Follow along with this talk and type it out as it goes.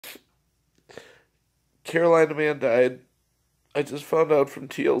Carolina Man died. I just found out from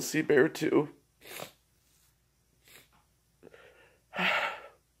TLC Bear 2.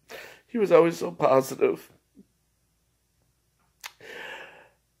 He was always so positive.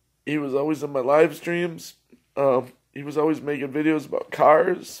 He was always in my live streams. He was always making videos about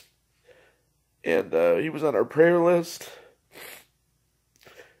cars. And he was on our prayer list.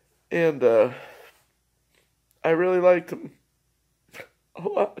 And I really liked him a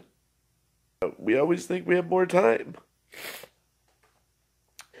lot. We always think we have more time.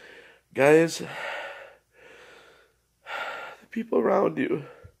 Guys, the people around you,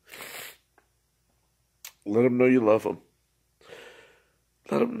 let them know you love them.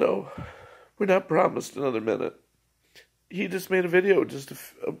 Let them know we're not promised another minute. He just made a video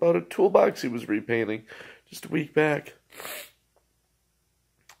about a toolbox he was repainting just a week back.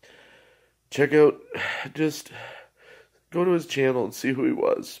 Check out, just go to his channel and see who he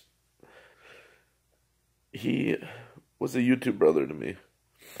was. He was a YouTube brother to me,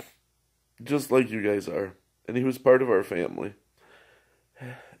 just like you guys are, and he was part of our family,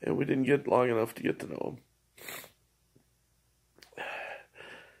 and we didn't get long enough to get to know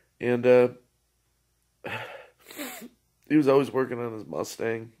him. And he was always working on his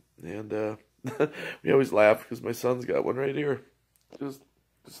Mustang, and we always laugh because my son's got one right here, just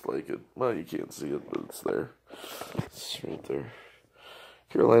like it. Well, you can't see it, but it's there. It's right there.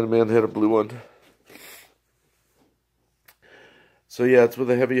 Carolina Man had a blue one. So yeah, it's with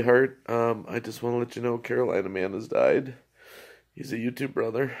a heavy heart. I just want to let you know Carolina Man has died. He's a YouTube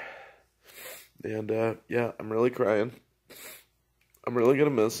brother. And yeah, I'm really crying. I'm really going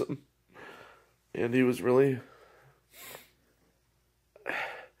to miss him. And he was really...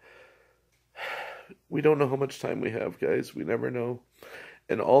 We don't know how much time we have, guys. We never know.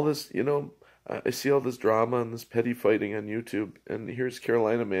 And all this, you know, I see all this drama and this petty fighting on YouTube. And here's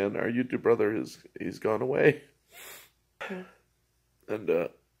Carolina Man, our YouTube brother, he's gone away. And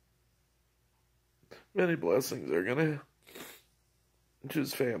many blessings are gonna to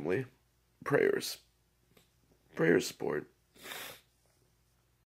his family. Prayers, support.